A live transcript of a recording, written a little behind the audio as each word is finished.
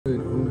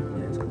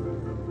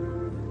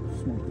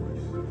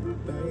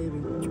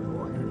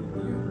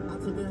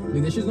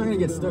Dude, this shit's not gonna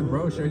get stuck,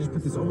 bro. Should I just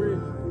put this over it?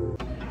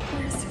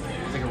 It's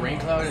like a rain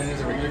cloud and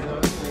it's a regular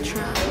cloud.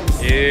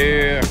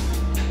 Yeah.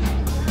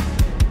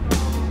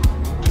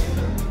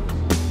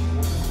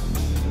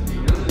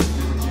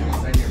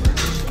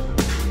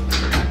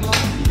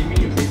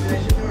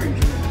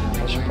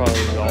 I should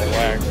probably go all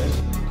wax.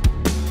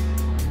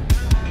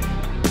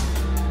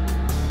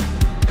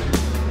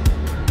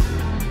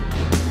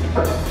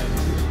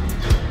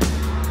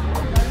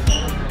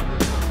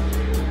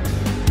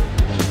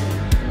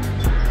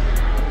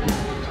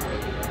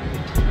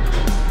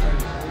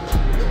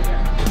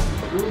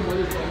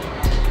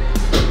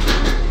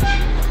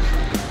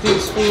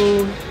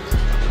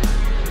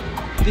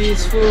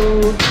 This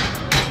fool.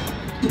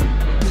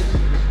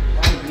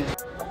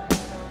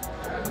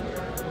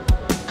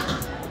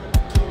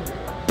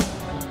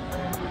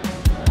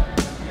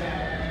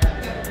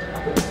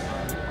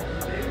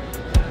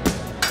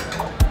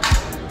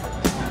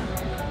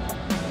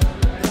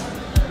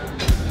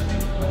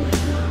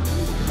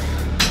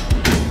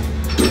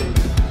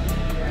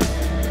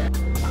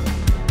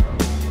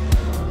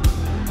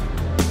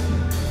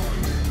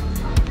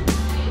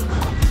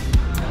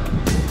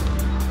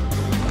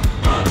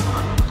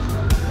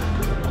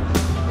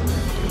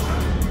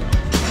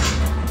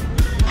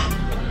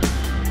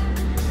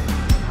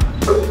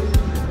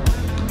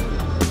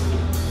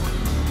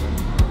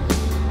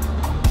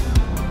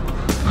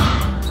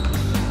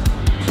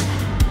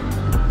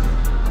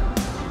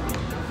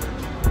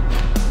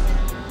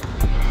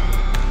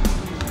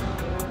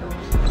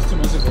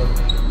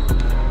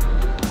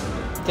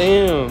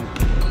 Damn.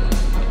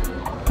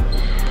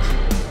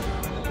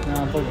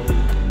 Nah, fuck it.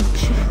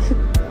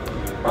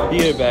 You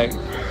get it back.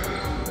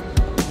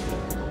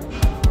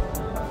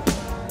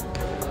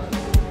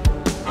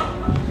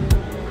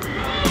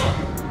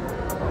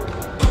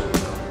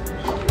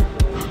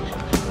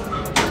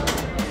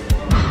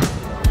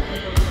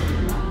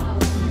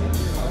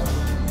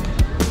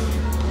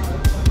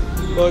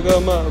 Fuck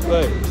up my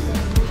back.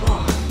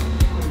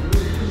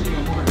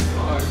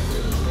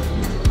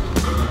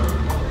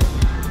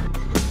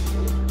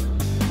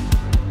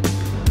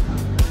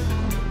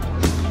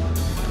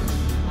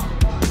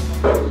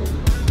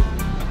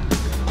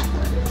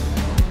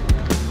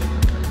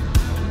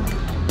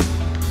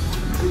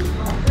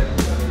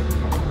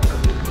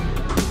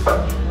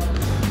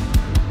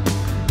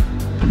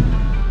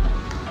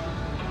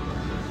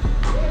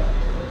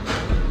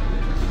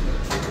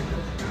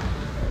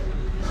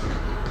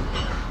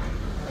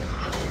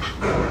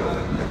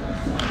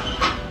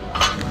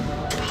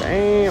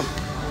 Damn.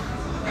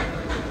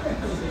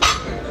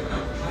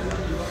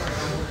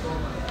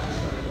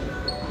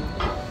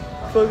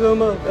 Fuck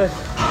him up. Hey,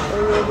 fuck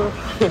him up.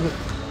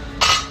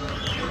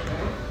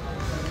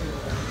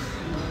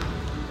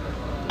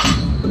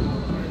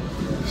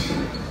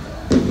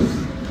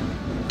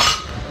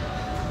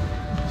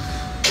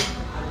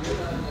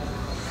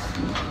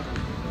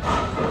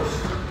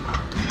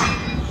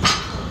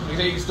 You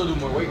say you can still do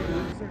more weight.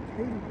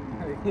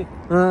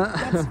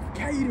 That's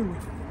catering.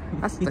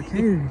 That's the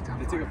catering.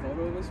 They take a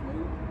photo of us,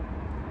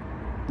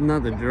 maybe?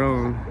 Not the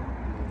drone. I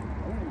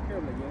don't really care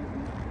about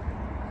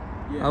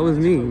that. That was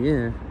me,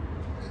 yeah.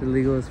 It's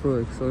illegal as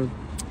fuck, so.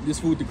 This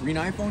fool with the green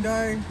iPhone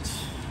died.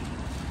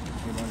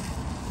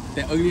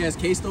 That ugly ass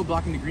case still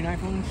blocking the green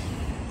iPhone.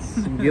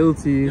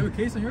 Guilty. You have a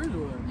case on yours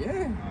or what?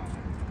 Yeah.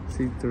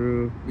 See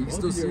through. But you can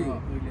still see it.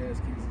 Ugly ass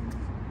cases.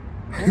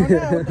 I don't know,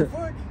 what the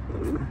fuck?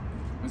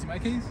 Wanna see my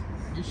case?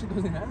 Your shit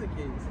doesn't have a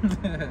case.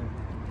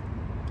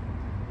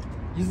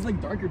 Yours is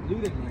like darker blue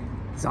than mine.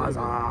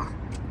 Zaza.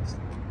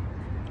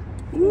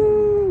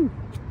 Woo!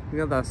 You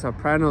got that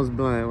Sopranos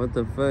blunt. What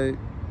the fuck?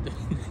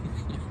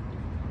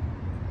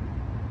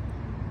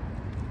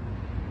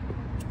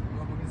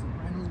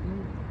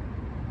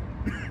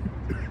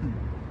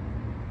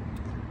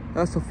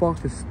 That's a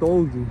fucking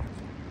stogie.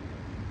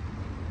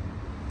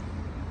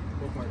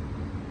 What part?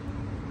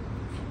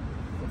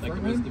 Like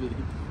the rest of it.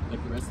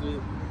 Like the rest of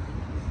it.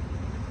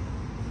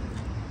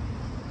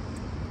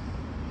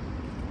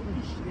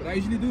 What I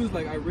usually do is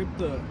like I rip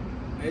the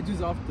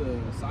edges off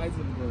the sides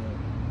of the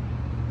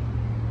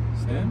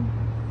stem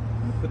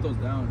and put those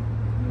down.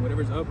 And then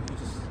whatever's up, you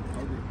just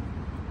cover it.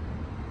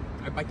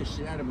 I bite the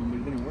shit out of them, but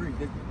it didn't work.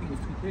 This thing was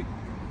too thick. So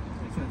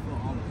I just had to fill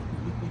all of it.